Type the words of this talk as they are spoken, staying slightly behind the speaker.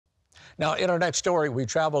Now, in our next story, we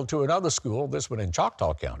traveled to another school, this one in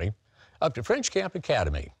Choctaw County, up to French Camp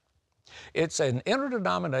Academy. It's an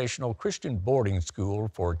interdenominational Christian boarding school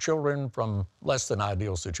for children from less than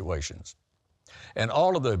ideal situations. And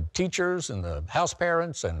all of the teachers and the house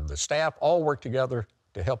parents and the staff all work together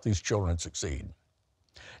to help these children succeed.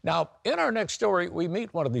 Now, in our next story, we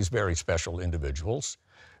meet one of these very special individuals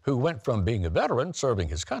who went from being a veteran serving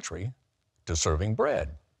his country to serving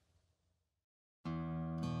bread.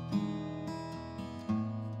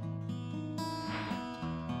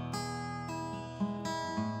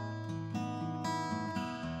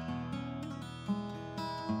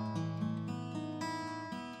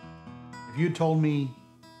 If you'd told me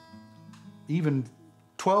even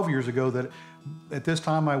 12 years ago that at this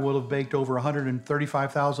time I would have baked over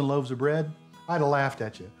 135,000 loaves of bread, I'd have laughed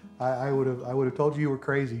at you. I would have told you were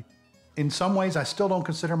crazy. In some ways, I still don't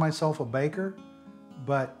consider myself a baker,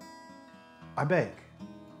 but I bake.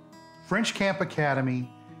 French Camp Academy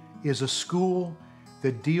is a school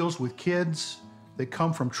that deals with kids that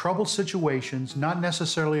come from troubled situations, not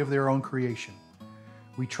necessarily of their own creation.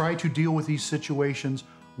 We try to deal with these situations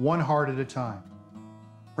one heart at a time.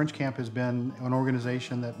 French Camp has been an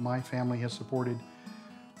organization that my family has supported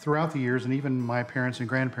throughout the years, and even my parents and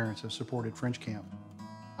grandparents have supported French Camp.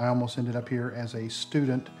 I almost ended up here as a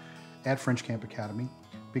student at French Camp Academy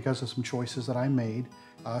because of some choices that I made.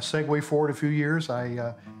 Segue forward a few years,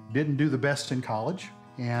 I didn't do the best in college,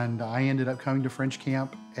 and I ended up coming to French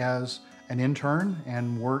Camp as an intern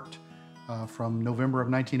and worked from November of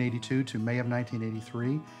 1982 to May of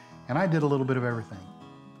 1983, and I did a little bit of everything.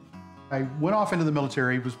 I went off into the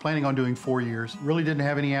military, was planning on doing 4 years, really didn't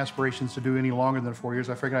have any aspirations to do any longer than 4 years.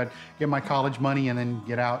 I figured I'd get my college money and then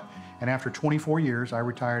get out. And after 24 years, I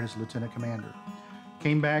retired as lieutenant commander.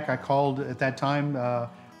 Came back, I called at that time,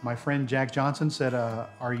 my friend Jack Johnson said,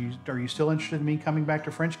 are you still interested in me coming back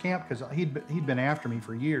to French Camp? Because he'd been after me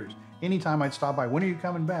for years. Anytime I'd stop by, when are you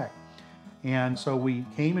coming back? And so we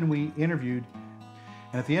came and we interviewed.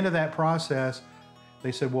 And at the end of that process,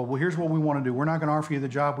 they said, well, here's what we want to do. We're not going to offer you the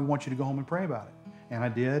job. We want you to go home and pray about it. And I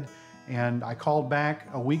did. And I called back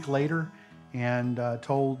a week later and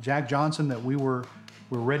told Jack Johnson that we're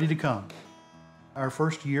ready to come. Our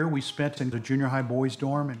first year we spent in the junior high boys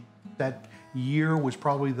dorm, and that year was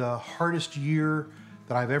probably the hardest year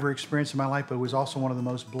that I've ever experienced in my life, but it was also one of the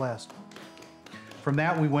most blessed. From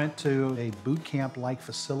that, we went to a boot camp-like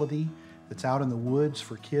facility that's out in the woods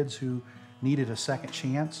for kids who needed a second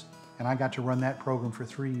chance. And I got to run that program for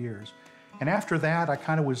 3 years. And after that, I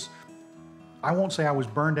kind of was, I won't say I was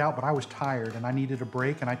burned out, but I was tired and I needed a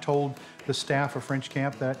break. And I told the staff of French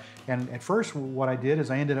Camp that, and at first what I did is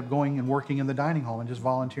I ended up going and working in the dining hall and just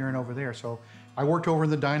volunteering over there. So I worked over in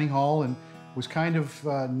the dining hall and was kind of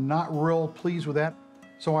not real pleased with that.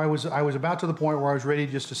 So I was about to the point where I was ready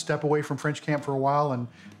just to step away from French Camp for a while and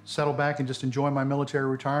settle back and just enjoy my military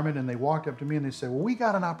retirement. And they walked up to me and they said, well, we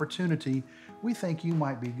got an opportunity we think you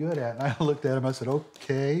might be good at. And I looked at him, I said,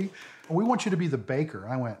 okay. We want you to be the baker.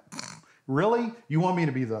 I went, really? You want me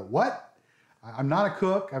to be the what? I'm not a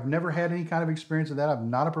cook. I've never had any kind of experience of that.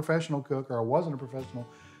 I'm not a professional cook, or I wasn't a professional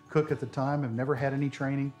cook at the time. I've never had any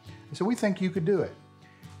training. I said, we think you could do it.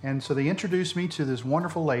 And so they introduced me to this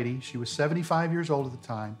wonderful lady. She was 75 years old at the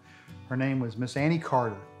time. Her name was Miss Annie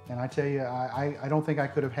Carter. And I tell you, I don't think I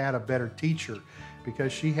could have had a better teacher,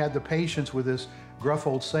 because she had the patience with this gruff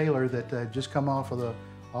old sailor that had just come off of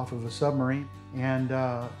a submarine. And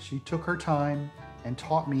she took her time and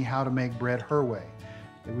taught me how to make bread her way.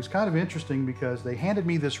 It was kind of interesting because they handed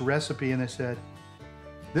me this recipe and they said,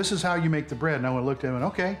 this is how you make the bread. And I looked at them and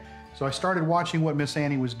okay. So I started watching what Miss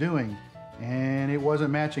Annie was doing, and it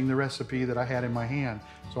wasn't matching the recipe that I had in my hand.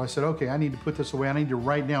 So I said, okay, I need to put this away. I need to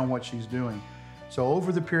write down what she's doing. So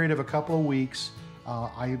over the period of a couple of weeks,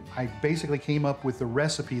 I basically came up with the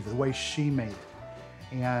recipe the way she made it.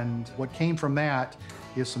 And what came from that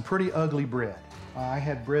is some pretty ugly bread. I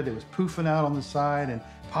had bread that was poofing out on the side and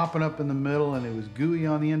popping up in the middle, and it was gooey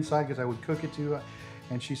on the inside because I would cook it too.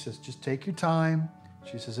 And she says, just take your time.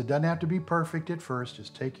 She says, it doesn't have to be perfect at first,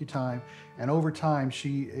 just take your time. And over time,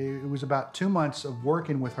 it was about 2 months of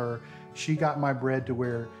working with her, she got my bread to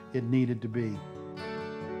where it needed to be.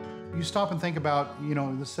 You stop and think about, the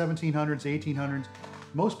 1700s, 1800s,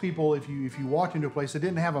 most people, if you walked into a place, they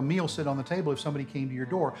didn't have a meal sit on the table if somebody came to your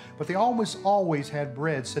door, but they always had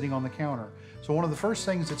bread sitting on the counter. So one of the first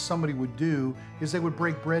things that somebody would do is they would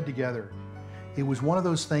break bread together. It was one of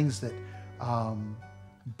those things that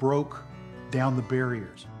broke down the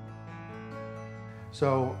barriers.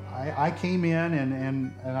 So I came in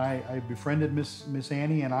and I befriended Miss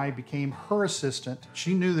Annie, and I became her assistant.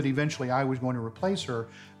 She knew that eventually I was going to replace her,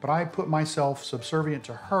 but I put myself subservient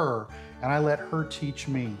to her and I let her teach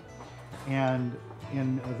me. And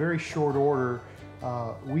in a very short order,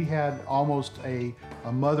 we had almost a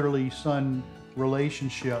motherly son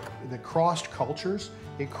relationship that crossed cultures,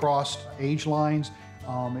 it crossed age lines,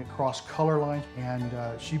 it crossed color lines, and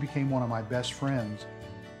she became one of my best friends.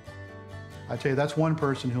 I tell you, that's one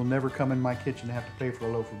person who'll never come in my kitchen and have to pay for a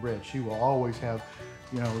loaf of bread. She will always have,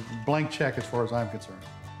 blank check as far as I'm concerned.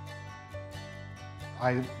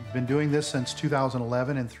 I've been doing this since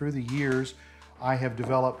 2011, and through the years, I have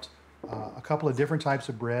developed a couple of different types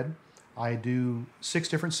of bread. I do 6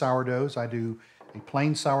 different sourdoughs. I do a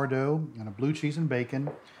plain sourdough and a blue cheese and bacon,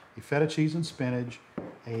 a feta cheese and spinach,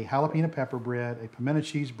 a jalapeno pepper bread, a pimento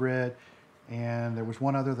cheese bread, and there was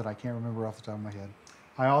one other that I can't remember off the top of my head.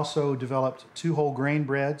 I also developed 2 whole grain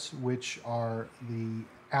breads, which are the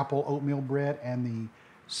apple oatmeal bread and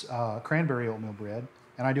the cranberry oatmeal bread.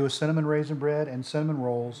 And I do a cinnamon raisin bread and cinnamon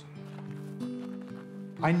rolls.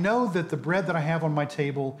 I know that the bread that I have on my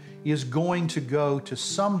table is going to go to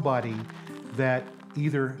somebody that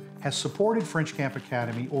either has supported French Camp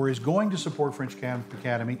Academy or is going to support French Camp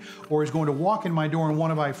Academy or is going to walk in my door and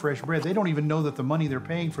want to buy fresh bread. They don't even know that the money they're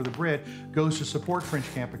paying for the bread goes to support French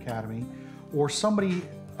Camp Academy. Or somebody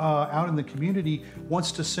out in the community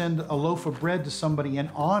wants to send a loaf of bread to somebody in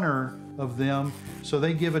honor of them, so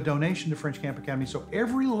they give a donation to French Camp Academy. So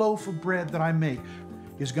every loaf of bread that I make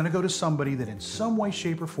is going to go to somebody that in some way,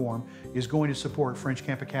 shape, or form is going to support French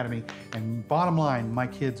Camp Academy, and bottom line, my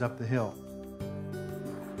kids up the hill.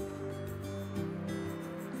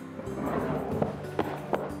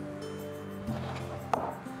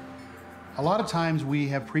 A lot of times we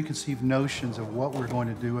have preconceived notions of what we're going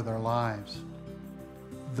to do with our lives.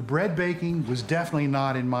 The bread baking was definitely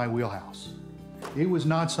not in my wheelhouse. It was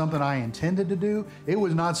not something I intended to do. It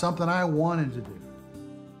was not something I wanted to do.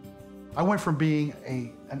 I went from being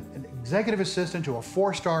an executive assistant to a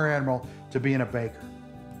 4-star admiral to being a baker.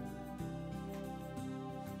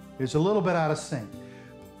 It's a little bit out of sync,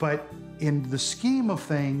 but in the scheme of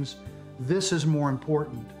things, this is more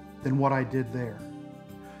important than what I did there.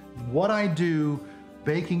 What I do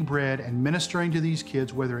baking bread and ministering to these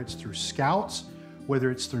kids, whether it's through scouts,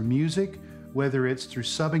 whether it's through music, whether it's through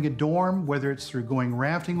subbing a dorm, whether it's through going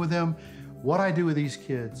rafting with them, what I do with these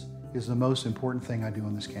kids is the most important thing I do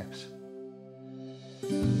on this campus.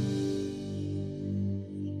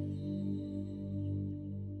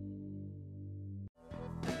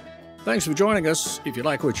 Thanks for joining us. If you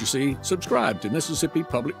like what you see, subscribe to Mississippi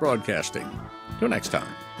Public Broadcasting. Till next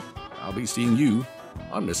time, I'll be seeing you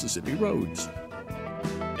on Mississippi Roads.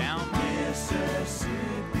 Down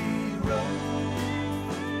Mississippi.